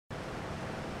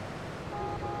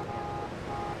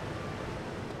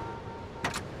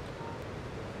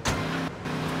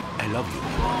love you.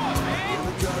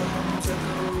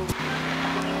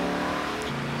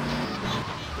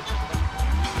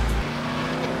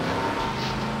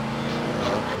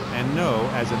 And no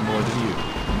as in more than you.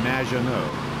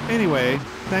 Maginot. Anyway,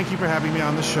 thank you for having me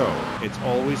on the show. It's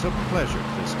always a pleasure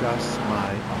to discuss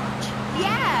my art.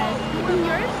 Yes,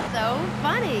 you're so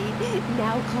funny.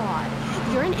 Now, Claude,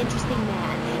 you're an interesting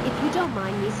man, if you don't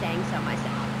mind me saying so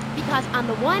myself. Because on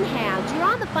the one hand, you're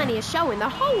on the funniest show in the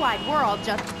whole wide world,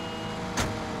 just...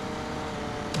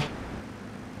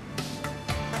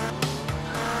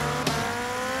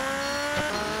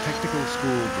 Technical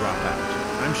school dropout.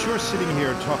 I'm sure sitting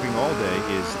here talking all day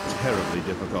is terribly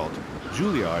difficult.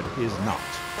 Juilliard is not.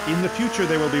 In the future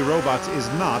there will be robots is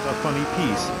not a funny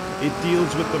piece. It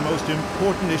deals with the most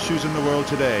important issues in the world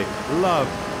today. Love,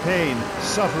 pain,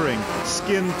 suffering,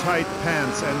 skin-tight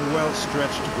pants, and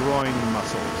well-stretched groin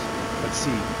muscles. But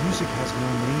see, music has no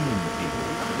name,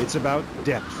 people. It's about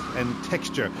depth and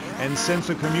texture and sense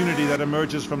of community that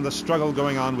emerges from the struggle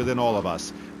going on within all of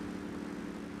us.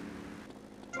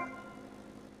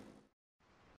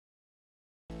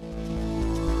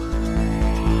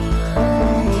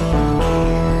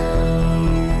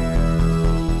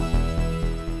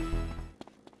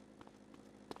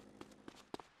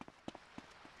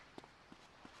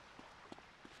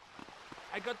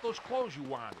 I got those clothes you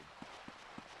wanted.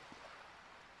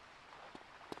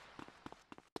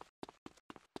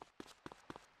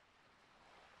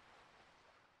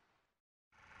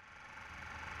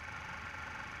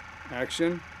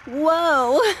 Action.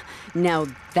 Whoa! Now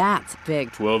that's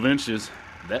big. 12 inches.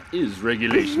 That is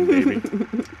regulation, baby.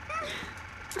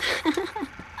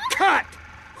 Cut!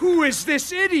 Who is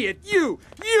this idiot? You!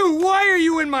 Why are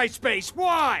you in my space?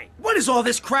 Why? What is all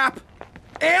this crap?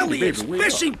 Aliens, Baby,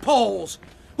 fishing poles!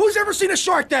 Who's ever seen a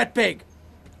shark that big?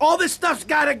 All this stuff's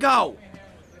gotta go.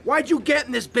 Why'd you get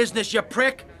in this business, you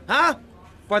prick? Huh?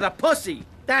 For the pussy.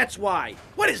 That's why.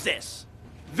 What is this?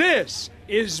 This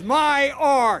is my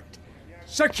art.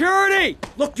 Security!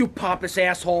 Look, you pompous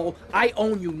asshole. I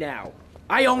own you now.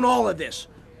 I own all of this.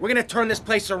 We're gonna turn this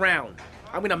place around.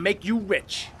 I'm gonna make you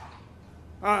rich.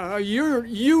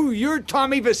 You're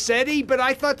Tommy Vassetti, but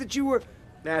I thought that you were...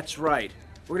 That's right.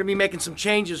 We're gonna be making some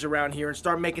changes around here and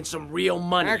start making some real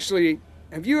money. Actually,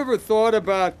 have you ever thought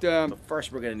about, But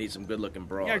first we're gonna need some good-looking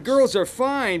broads. Yeah, girls are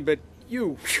fine, but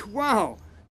you... Wow.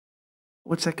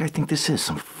 What's that guy think this is?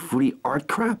 Some free art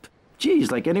crap?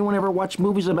 Geez, like anyone ever watch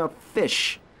movies about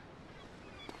fish?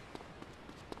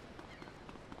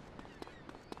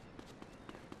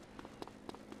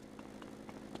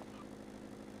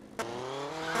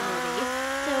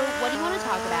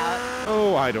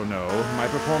 Oh, I don't know. My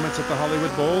performance at the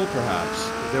Hollywood Bowl, perhaps.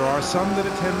 There are some that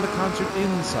attend the concert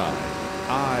inside.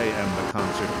 I am the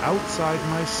concert outside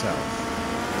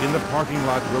myself. In the parking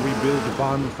lot where we build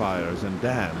bonfires and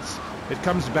dance. It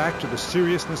comes back to the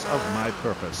seriousness of my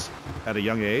purpose. At a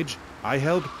young age, I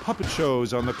held puppet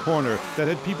shows on the corner that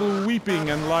had people weeping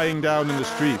and lying down in the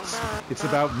streets. It's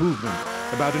about movement,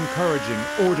 about encouraging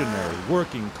ordinary,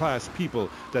 working-class people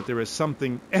that there is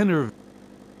something enervating.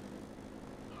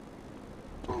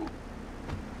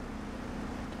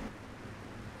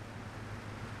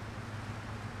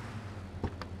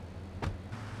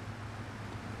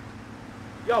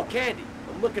 Yo, Candy,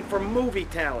 I'm looking for movie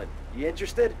talent. You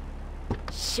interested?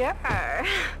 Sure,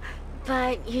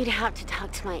 but you'd have to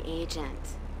talk to my agent.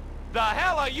 The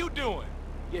hell are you doing?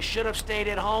 You should have stayed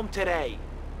at home today.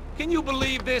 Can you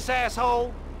believe this,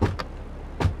 asshole?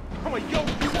 I'm a yoke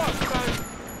you up, son.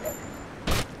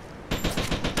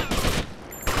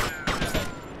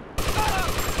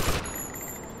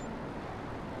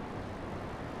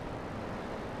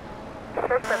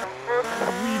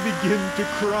 We begin to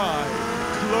cry.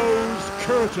 Close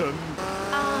curtain.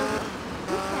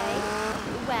 Okay.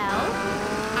 Well,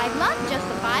 I'd love just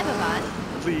the 5 of us.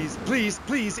 Please, please,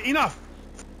 please, enough!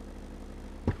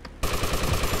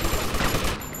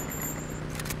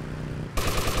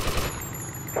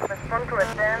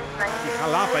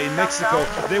 Jalapa in Mexico,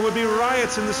 there would be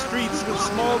riots in the streets with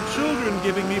small children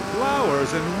giving me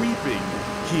flowers and weeping.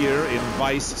 Here in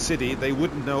Vice City, they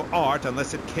wouldn't know art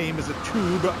unless it came as a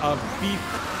tube of beef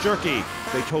jerky.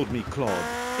 They told me, Claude,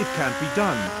 it can't be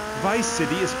done. Vice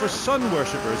City is for sun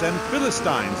worshippers and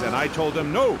Philistines. And I told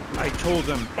them, no. I told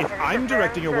them, if I'm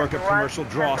directing a work of commercial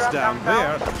dross down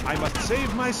there, I must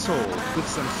save my soul with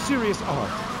some serious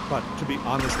art. But to be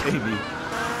honest, Amy,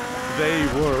 they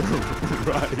were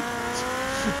right.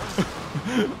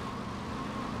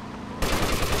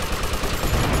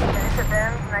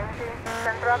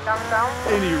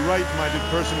 Any right-minded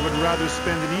person would rather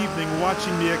spend an evening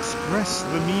watching me express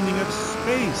the meaning of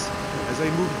space as I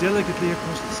move delicately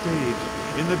across the stage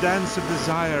in the dance of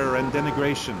desire and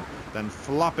denigration than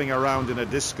flopping around in a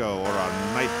disco or a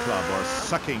nightclub or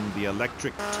sucking the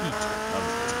electric teat of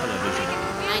television.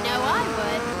 I know I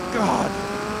would. God,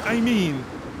 I mean,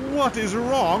 what is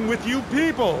wrong with you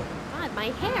people? God, my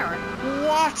hair.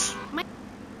 What?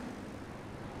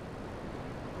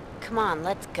 Come on,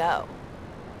 let's go.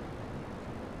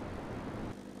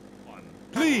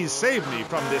 Please save me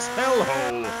from this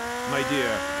hellhole. My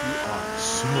dear, you are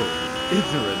so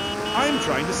ignorant. I'm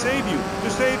trying to save you, to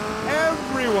save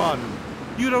everyone.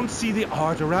 You don't see the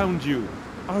art around you.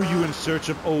 Are you in search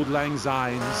of Auld Lang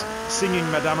Synes, singing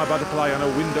Madama Butterfly on a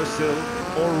windowsill,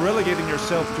 or relegating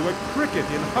yourself to a cricket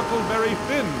in Huckleberry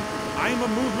Finn? I'm a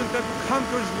movement that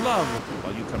conquers love,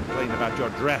 while you complain about your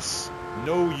dress.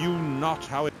 Know you not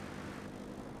how it...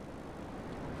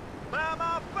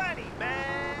 Mama funny,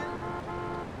 man!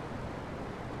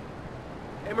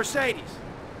 Hey, Mercedes.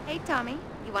 Hey, Tommy.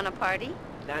 You want a party?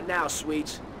 Not now,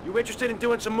 sweets. You interested in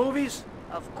doing some movies?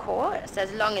 Of course,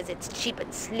 as long as it's cheap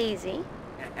and sleazy.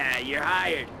 You're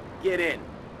hired. Get in.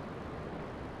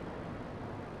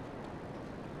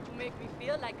 You make me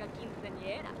feel like a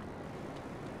quinceañera.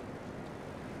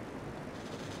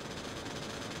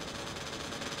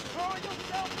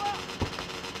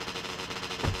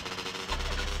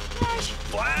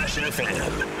 Flash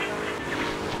FM.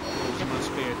 In my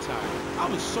spare time. I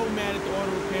was so mad at the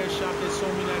auto repair shop that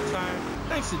sold me that tire.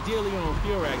 Thanks to Dealio and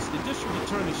Purex, the district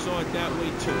attorney saw it that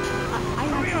way too. I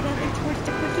accidentally torched a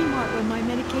Quickie Mart when my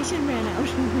medication ran out.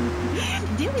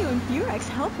 Dealio and Purex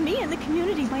helped me and the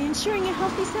community by ensuring a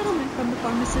healthy settlement from the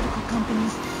pharmaceutical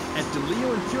companies. At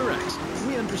DeLeo and Purex,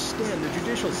 we understand the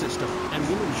judicial system and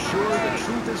will ensure the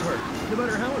truth is heard, no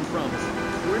matter how impromptu.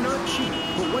 We're not cheap,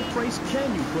 but what price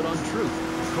can you put on truth?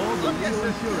 Call DeLeo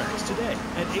and Purex today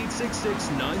at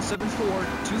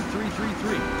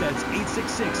 866-974-2333. That's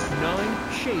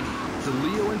 866-9-SHADY.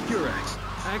 DeLeo and Purex.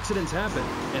 Accidents happen,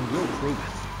 and we'll prove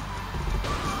it.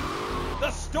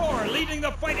 The store leading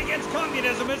the fight against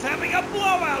communism is having a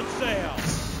blowout sale!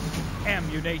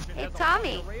 Ammunition. Hey,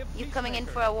 Tommy, you coming in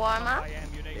for a warm-up?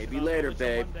 Maybe later,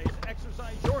 babe.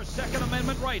 Exercise your Second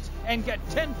Amendment rights and get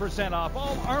 10% off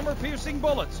all armor-piercing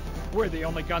bullets. We're the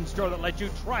only gun store that lets you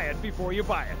try it before you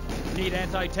buy it. Need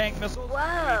anti-tank missiles?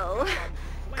 Whoa,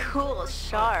 cool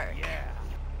shark. Yeah.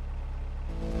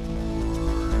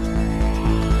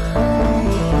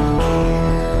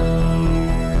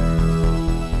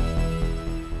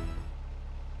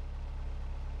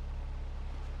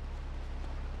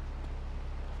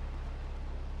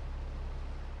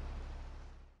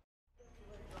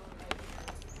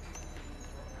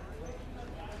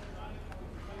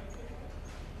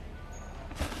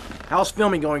 How's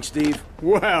filming going, Steve?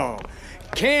 Well,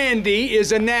 Candy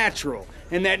is a natural.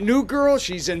 And that new girl,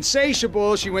 she's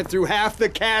insatiable. She went through half the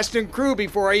cast and crew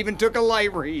before I even took a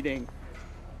light reading.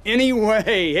 Anyway,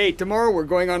 hey, tomorrow we're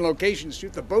going on location to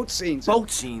shoot the boat scenes.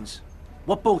 Boat scenes?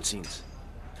 What boat scenes?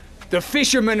 The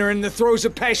fishermen are in the throes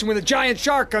of passion when the giant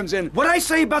shark comes in. What'd I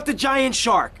say about the giant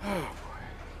shark?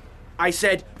 I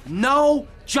said, no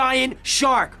giant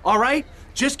shark, all right?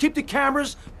 Just keep the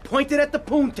cameras pointed at the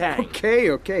poontang. Okay.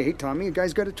 Hey, Tommy, you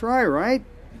guys gotta try, right?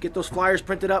 You get those flyers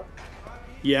printed up?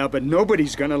 Yeah, but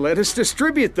nobody's gonna let us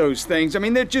distribute those things. I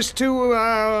mean, they're just too,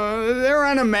 they're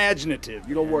unimaginative.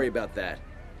 You don't worry about that.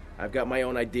 I've got my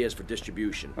own ideas for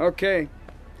distribution. Okay.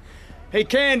 Hey,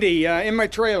 Candy, in my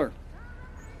trailer.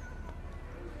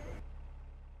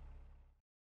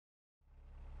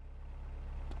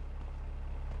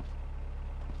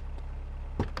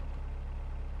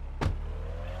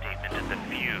 Statement at the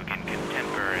fugue in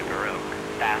contemporary Baroque.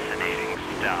 Fascinating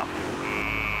stuff.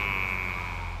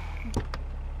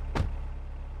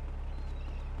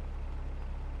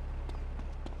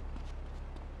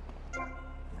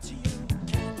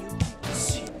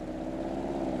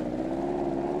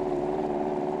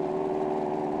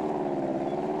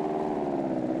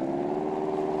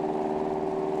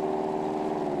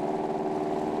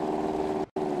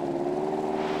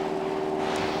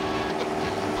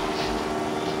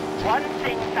 One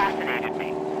thing fascinated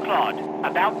me, Claude,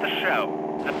 about the show.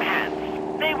 The pants.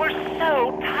 They were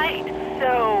so tight,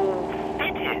 so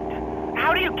fitted.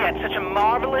 How do you get such a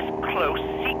marvelous, close,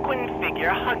 sequin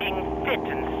figure hugging fit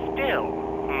and still?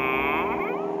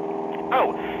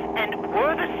 Oh, and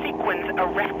were the sequins a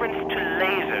reference to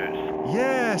lasers?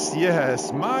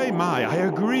 Yes, my, I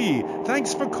agree.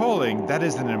 Thanks for calling. That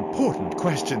is an important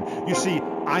question. You see,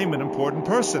 I'm an important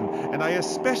person, and I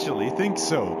especially think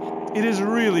so. It is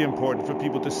really important for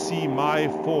people to see my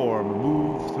form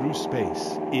move through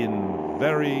space in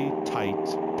very tight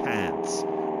pants,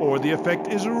 or the effect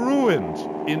is ruined.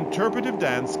 Interpretive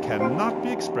dance cannot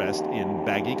be expressed in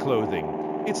baggy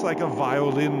clothing. It's like a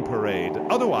violin parade.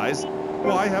 Otherwise,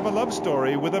 why have a love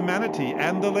story with a manatee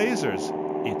and the lasers?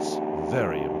 It's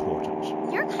very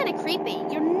important. You're kind of creepy.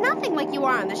 You're nothing like you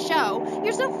are on the show.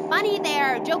 You're so funny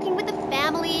there, joking with the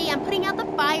family and putting out the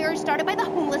fires started by the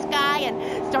homeless guy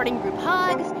and starting group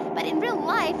hugs. But in real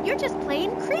life, you're just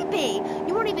plain creepy.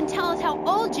 You won't even tell us how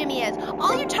old Jimmy is.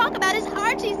 All you talk about is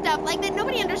Archie stuff like that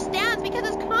nobody understands because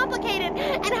it's complicated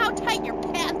and how tight your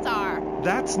pants are.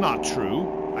 That's not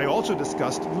true. I also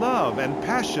discussed love and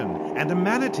passion and a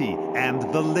manatee and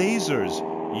the lasers.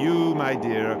 You, my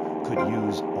dear, could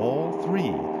use all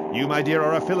three. You, my dear,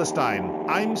 are a Philistine.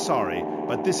 I'm sorry,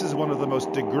 but this is one of the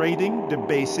most degrading,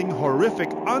 debasing, horrific,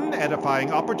 unedifying,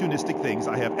 opportunistic things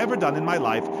I have ever done in my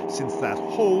life since that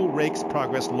whole Rake's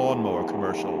Progress lawnmower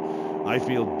commercial. I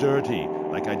feel dirty,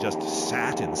 like I just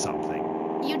sat in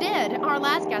something. You did. Our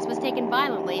last guest was taken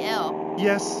violently ill.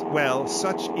 Yes, well,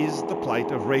 such is the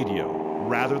plight of radio.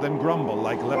 Rather than grumble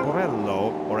like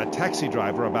Leporello or a taxi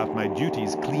driver about my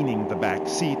duties cleaning the back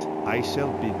seat, I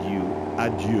shall bid you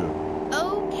adieu.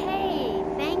 Okay,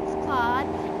 thanks, Claude.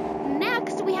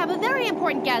 Next, we have a very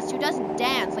important guest who doesn't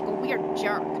dance like a weird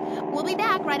jerk. We'll be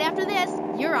back right after this.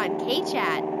 You're on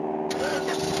K-Chat.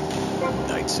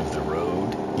 Knights of the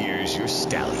road, here's your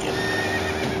stallion.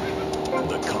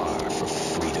 The car for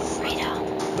freedom.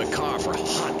 The car for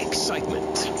hot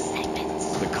excitement.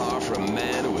 The car for a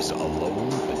man who is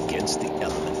alone against the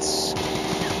elements.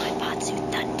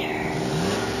 Thunder.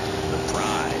 The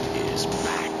pride is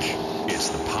back. It's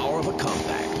the power of a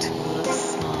compact.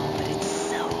 Small, but it's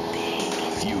so big.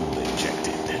 Fuel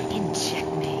injected.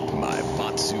 Inject me. My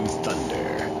Batsu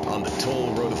Thunder. On the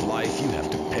toll road of life, you have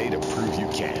to pay to prove you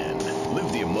can.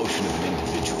 Live the emotion of an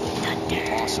individual. The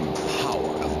awesome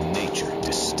power of nature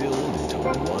distilled into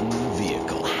one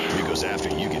vehicle. Because after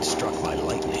you get struck by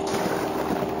lightning,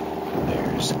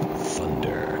 there's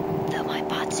thunder. The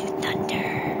Maibatsu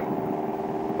Thunder.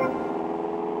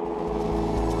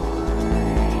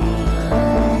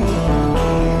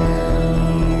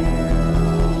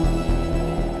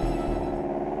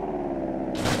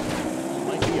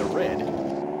 Might be a red.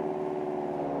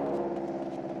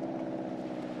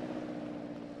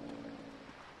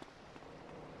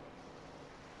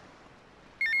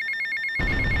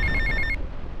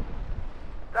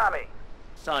 Tommy.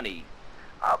 Sonny.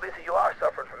 Obviously you are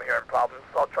suffering from hearing problems,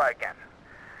 so I'll try again.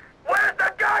 Where's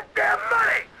the goddamn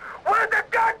money? Where's the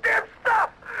goddamn stuff?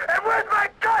 And where's my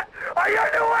cut on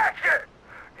your new action?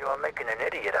 You are making an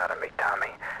idiot out of me,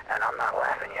 Tommy, and I'm not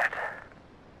laughing yet.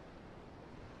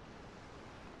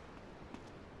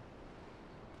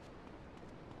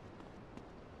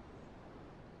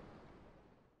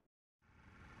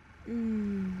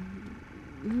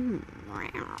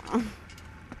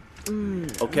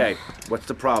 Okay, what's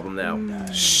the problem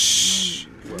now? Shh.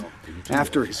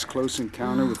 After his close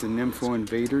encounter with the Nympho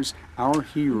invaders, our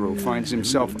hero finds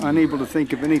himself unable to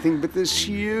think of anything but this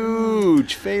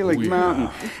huge phallic mountain.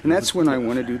 And that's when I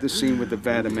want to do the scene with the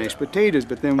vat of mashed potatoes,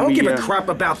 but then I don't give a crap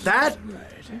about that.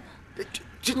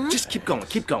 Just keep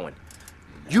going.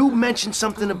 You mentioned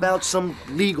something about some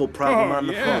legal problem on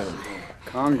the phone.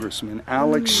 Congressman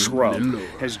Alex Shrub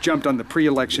has jumped on the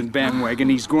pre-election bandwagon.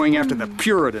 He's going after the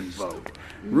Puritan vote.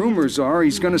 Rumors are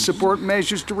he's going to support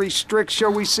measures to restrict,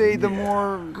 shall we say, the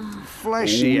more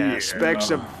fleshy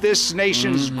aspects of this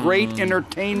nation's great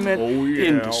entertainment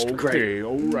industry. Okay,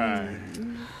 all right.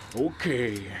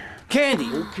 Okay. Candy,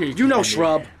 Okay, you know Candy.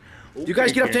 Shrub. You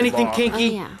guys get up to anything Bob.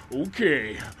 kinky? Oh, yeah.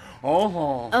 Okay.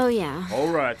 Oh, yeah. All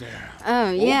right there.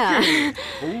 Oh, yeah. Okay.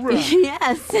 All right.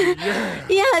 Yes. Yeah.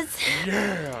 Yes.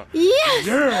 Yeah. Yes.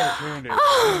 Yeah, Candy.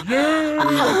 Oh. Yeah.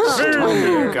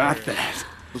 Oh, you got that.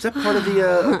 Was that part of the,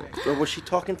 or was she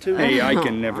talking to? Hey, I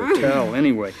can never tell.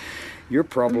 Anyway, you're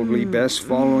probably best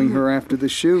following her after the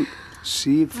shoot.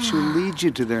 See if she'll lead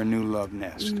you to their new love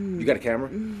nest. You got a camera?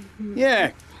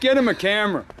 Yeah, get him a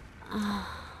camera.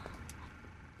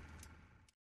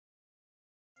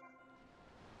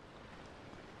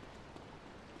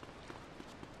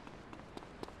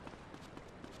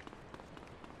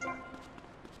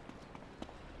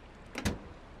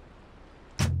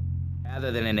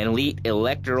 Rather than an elite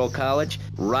electoral college,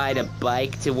 ride a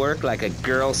bike to work like a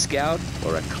Girl Scout,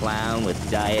 or a clown with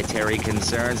dietary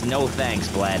concerns? No thanks,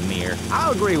 Vladimir.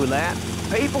 I'll agree with that.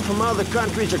 People from other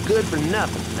countries are good for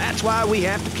nothing. That's why we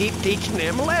have to keep teaching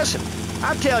them a lesson.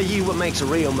 I'll tell you what makes a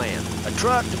real man. A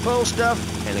truck to pull stuff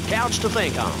and a couch to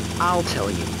think on. I'll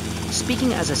tell you.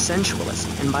 Speaking as a sensualist,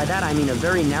 and by that I mean a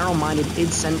very narrow-minded,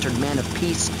 id-centered man of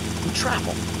peace and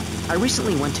travel. I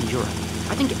recently went to Europe.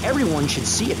 I think everyone should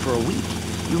see it for a week.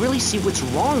 You really see what's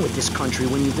wrong with this country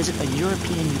when you visit a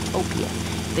European utopia.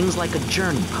 Things like a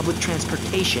journey, public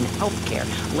transportation, healthcare,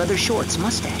 leather shorts,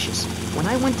 mustaches. When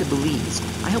I went to Belize,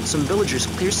 I helped some villagers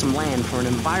clear some land for an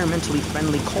environmentally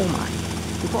friendly coal mine.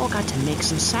 We've all got to make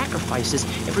some sacrifices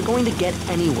if we're going to get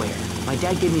anywhere. My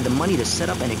dad gave me the money to set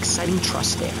up an exciting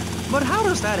trust there. But how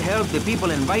does that help the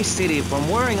people in Vice City from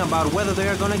worrying about whether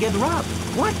they're gonna get robbed?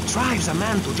 What drives a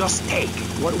man to just take?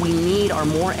 What we need are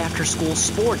more after-school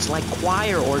sports like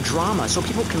choir or drama so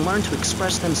people can learn to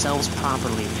express themselves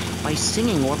properly by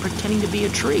singing or pretending to be a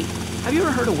tree. Have you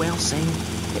ever heard a whale sing?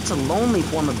 It's a lonely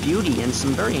form of beauty and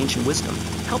some very ancient wisdom,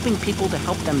 helping people to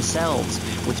help themselves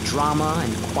with drama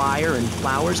and choir and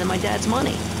flowers and my dad's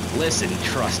money. Listen,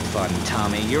 trust fund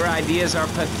Tommy, your ideas are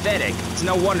pathetic. It's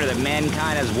no wonder that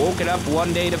mankind has woken up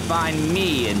one day to find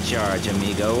me in charge,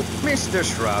 amigo. Mr.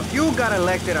 Shrub, you got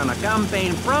elected on a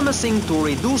campaign promising to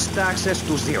reduce taxes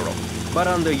to zero. But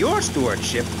under your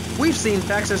stewardship, we've seen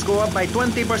taxes go up by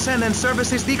 20% and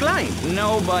services decline.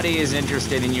 Nobody is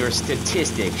interested in your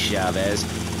statistics, Chavez.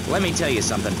 Let me tell you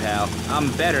something, pal.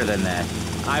 I'm better than that.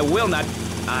 I will not,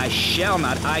 I shall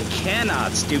not, I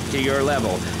cannot stoop to your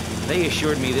level. They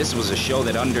assured me this was a show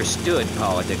that understood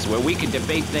politics, where we could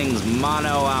debate things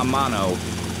mano a mano.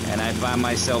 And I find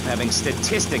myself having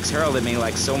statistics hurled at me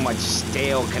like so much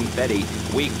stale confetti.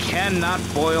 We cannot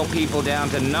boil people down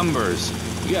to numbers.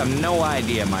 You have no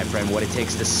idea, my friend, what it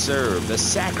takes to serve, the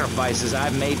sacrifices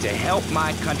I've made to help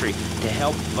my country, to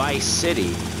help Vice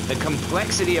City. The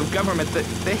complexity of government, the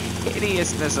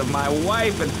hideousness of my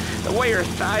wife, and the way her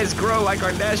thighs grow like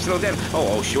our national debt.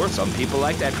 Oh, sure, some people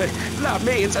like that, but not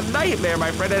me. It's a nightmare,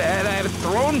 my friend, and I have it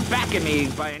thrown back at me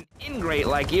by an ingrate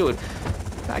like you.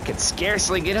 I could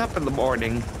scarcely get up in the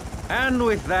morning. And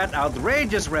with that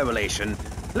outrageous revelation,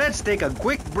 let's take a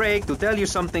quick break to tell you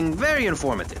something very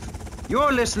informative.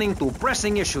 You're listening to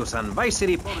Pressing Issues on Vice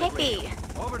City Public Radio.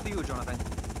 Over to you, Jonathan.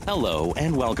 Hello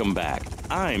and welcome back.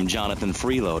 I'm Jonathan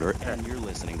Freeloader, and you're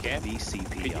listening to VCPR.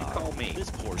 Can you call me This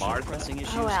portion Martha? of Pressing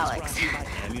Issues Oh, is Alex. brought to you by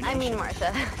Ammunition, I mean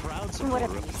Martha. proud supporter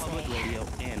Whatever you of public say. radio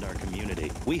and our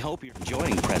community. We hope you're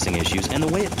enjoying Pressing Issues and the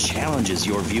way it challenges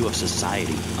your view of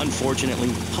society.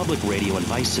 Unfortunately, public radio in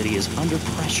Vice City is under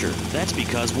pressure. That's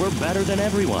because we're better than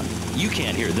everyone. You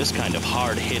can't hear this kind of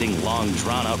hard-hitting, long,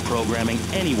 drawn-out programming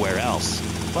anywhere else.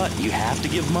 But you have to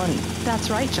give money. That's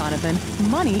right, Jonathan.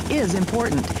 Money is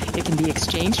important. It can be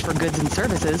exchanged for goods and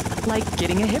services, like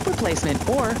getting a hip replacement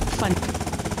or fun.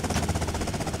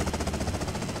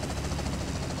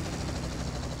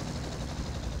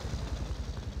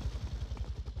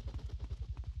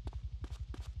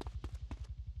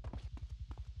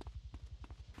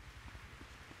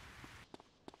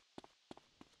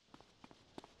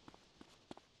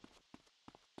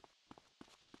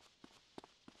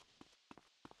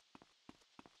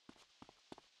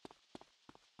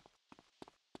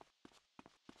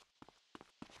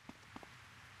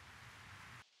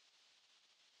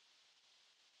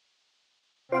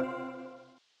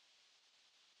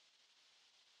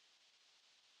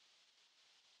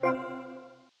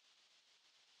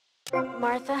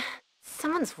 Martha,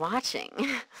 someone's watching.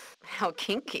 How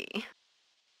kinky.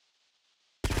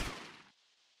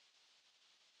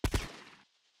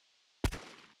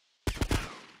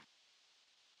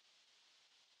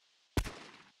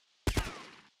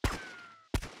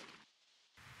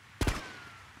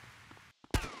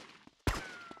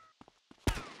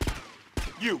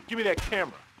 You, give me that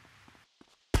camera.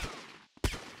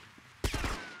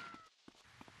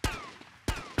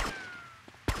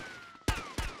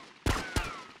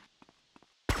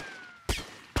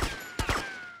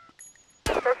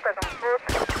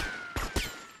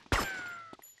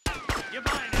 You're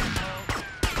mine,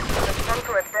 Respond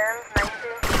to advance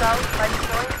 19 south 5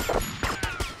 points.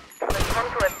 Respond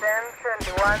to advance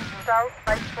 71 south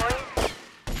 5 points.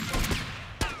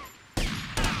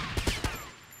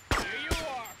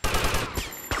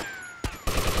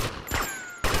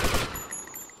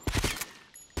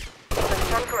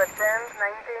 Respond to advance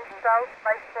 19 south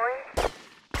 5 points.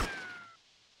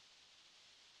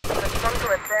 Respond to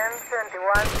advance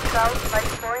 71 south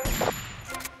 5 points.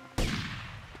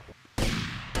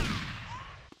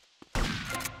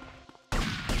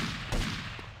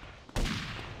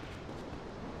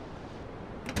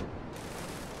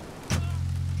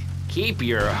 Keep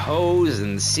your hoes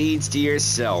and seeds to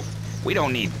yourself. We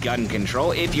don't need gun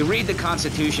control. If you read the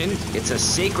Constitution, it's a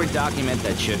sacred document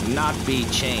that should not be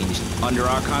changed. Under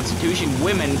our Constitution,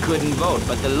 women couldn't vote,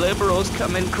 but the liberals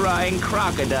come in crying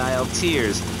crocodile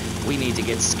tears. We need to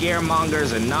get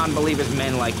scaremongers and non-believers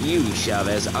men like you,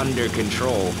 Chavez, under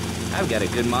control. I've got a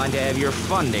good mind to have your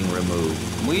funding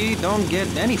removed. We don't get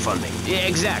any funding. Yeah,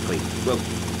 exactly. Well,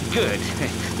 good.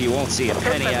 You won't see a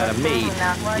penny out of me.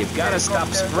 You've got to stop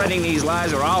spreading these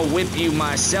lies or I'll whip you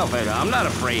myself. I'm not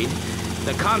afraid.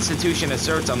 The Constitution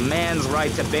asserts a man's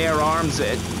right to bear arms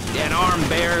and arm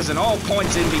bearers and all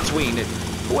points in between.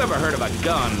 Who ever heard of a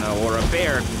gun or a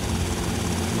bear?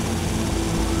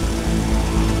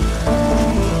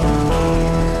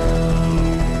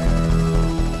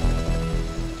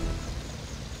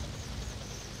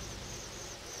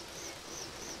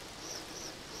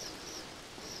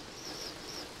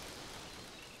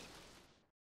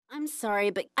 I'm sorry,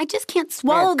 but I just can't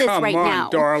swallow this right now. Come on,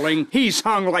 darling. He's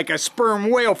hung like a sperm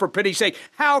whale, for pity's sake.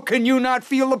 How can you not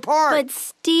feel the part? But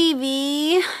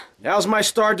Stevie... How's my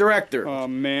star director? Oh,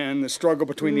 man, the struggle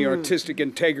between the artistic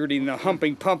integrity and the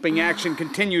humping, pumping action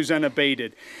continues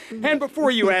unabated. And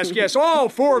before you ask, yes, all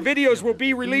 4 videos will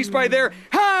be released by their...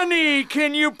 Honey,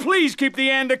 can you please keep the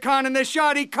Andacon in the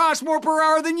shot? He costs more per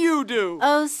hour than you do.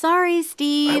 Oh, sorry,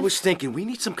 Steve. I was thinking, we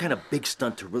need some kind of big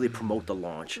stunt to really promote the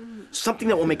launch. Something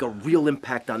that will make a real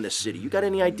impact on this city. You got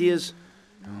any ideas?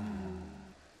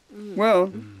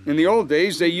 Well, in the old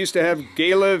days, they used to have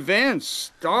gala events,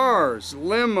 stars,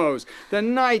 limos, the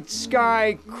night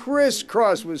sky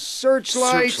crisscross with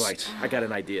searchlights. Searchlights. I got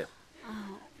an idea.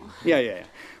 Yeah.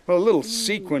 Well, little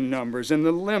sequin numbers and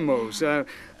the limos.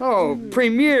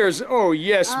 Premieres. Oh,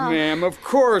 yes, ma'am. Of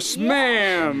course,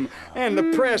 ma'am. And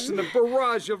the press and the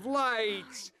barrage of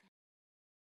lights.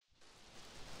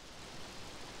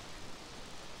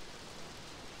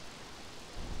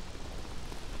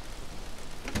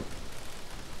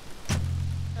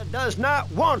 Does not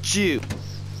want you.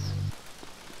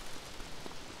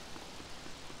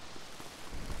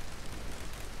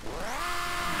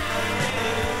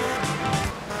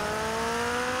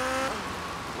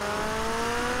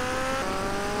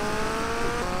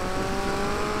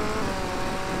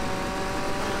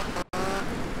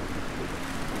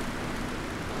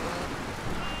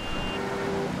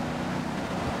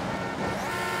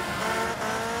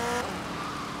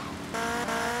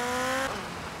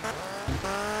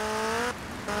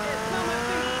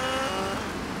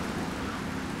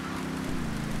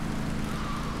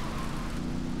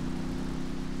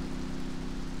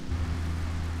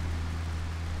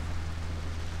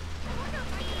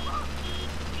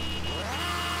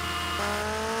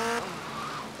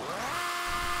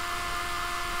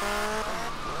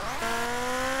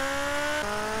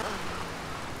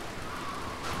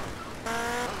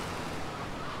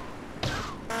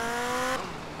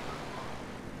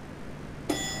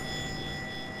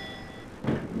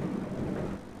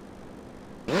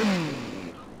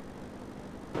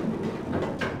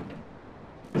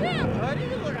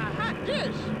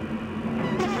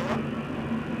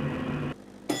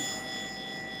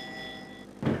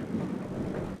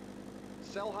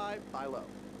 Sell high, buy low.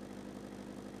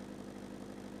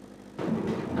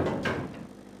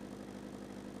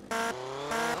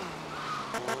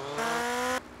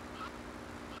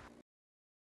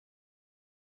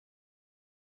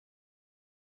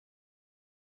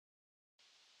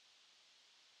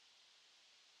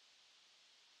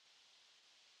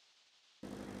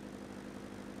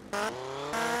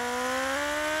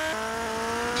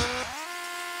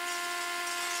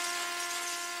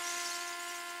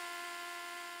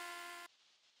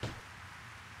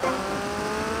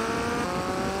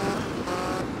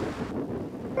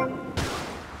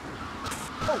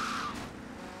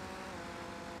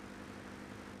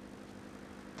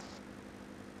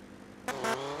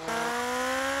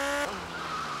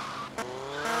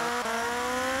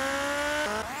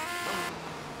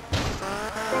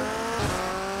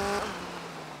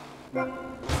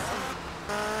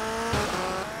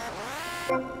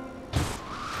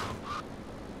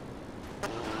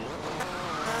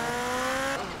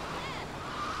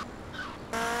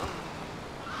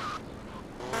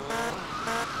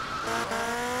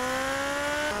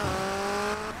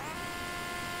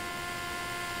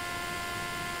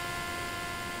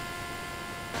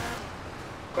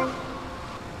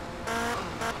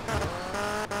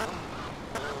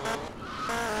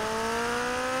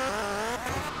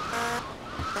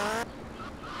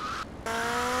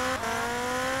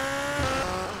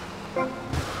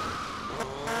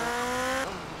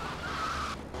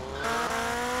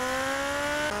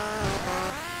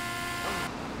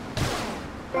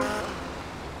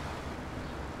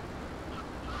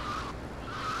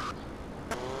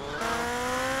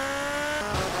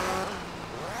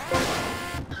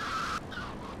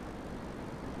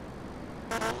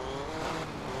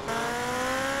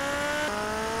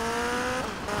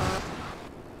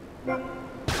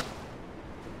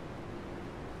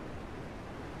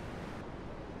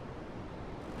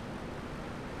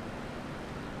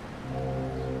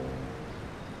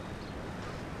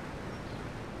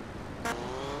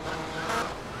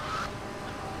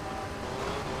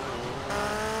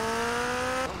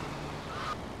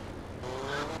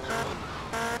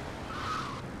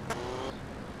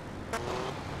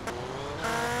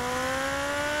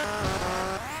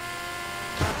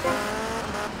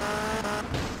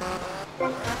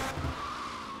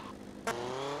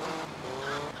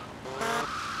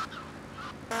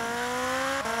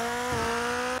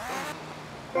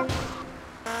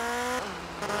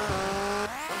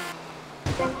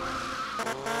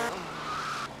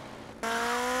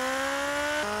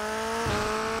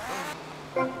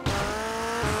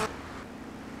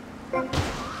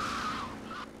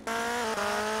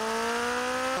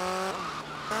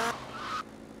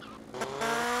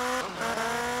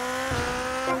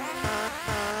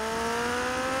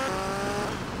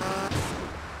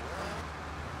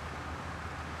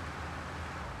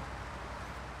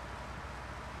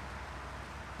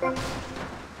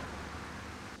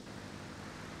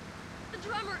 The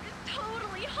drummer is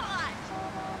totally hot!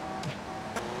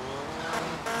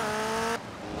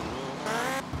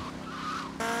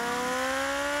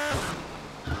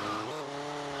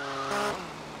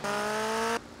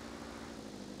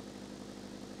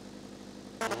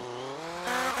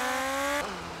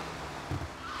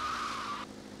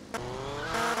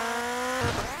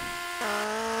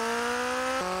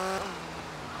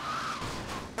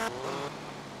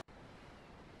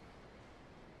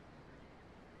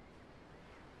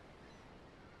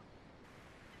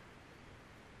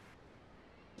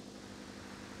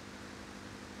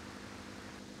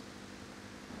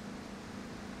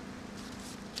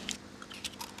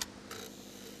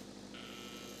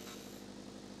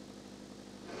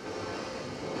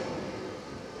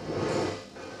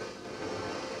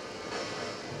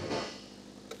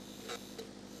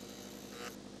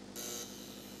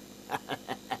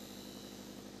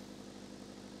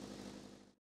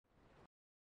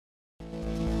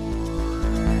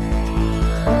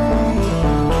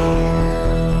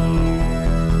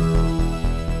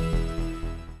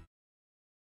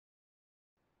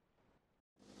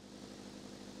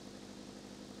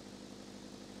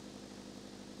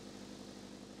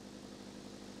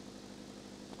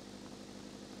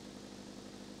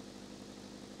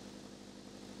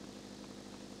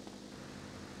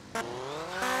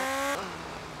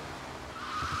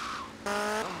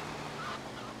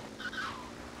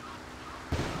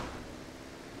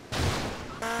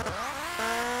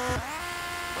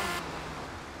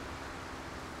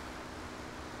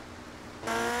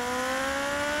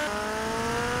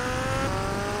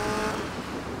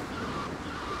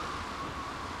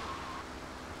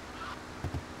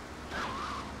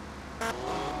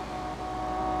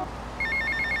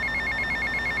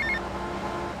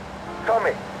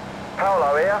 Tommy,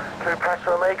 Paolo here, Two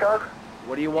Paso Amigo.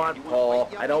 What do you want, Paul?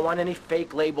 I don't want any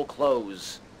fake label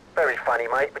clothes. Very funny,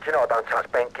 mate, but you know I don't touch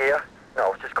bent gear. No, I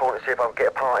was just calling to see if I can get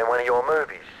a part in one of your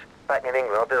movies. Back in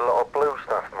England, I did a lot of blue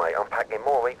stuff, mate. I'm packing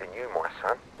more heat than you, my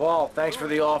son. Paul, thanks for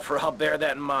the offer. I'll bear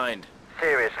that in mind.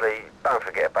 Seriously, don't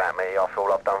forget about me after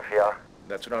all I've done for you.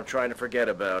 That's what I'm trying to forget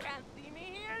about.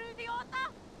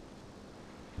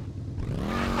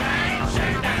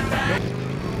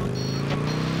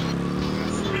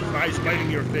 Eyes biting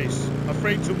your face,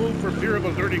 afraid to move for fear of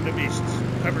alerting the beasts,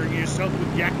 covering yourself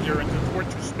with yak urine to thwart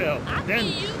your spell.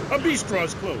 Then, a beast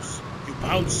draws close. You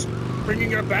pounce,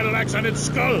 bringing your battle axe on its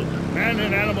skull. Man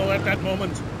and animal at that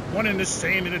moment, one and the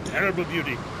same in a terrible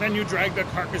beauty. Then you drag the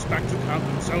carcass back to camp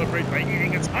and celebrate by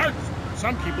eating its heart.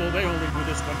 Some people, they only do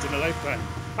this once in a lifetime.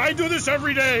 I do this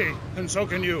every day, and so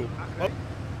can you. Oh.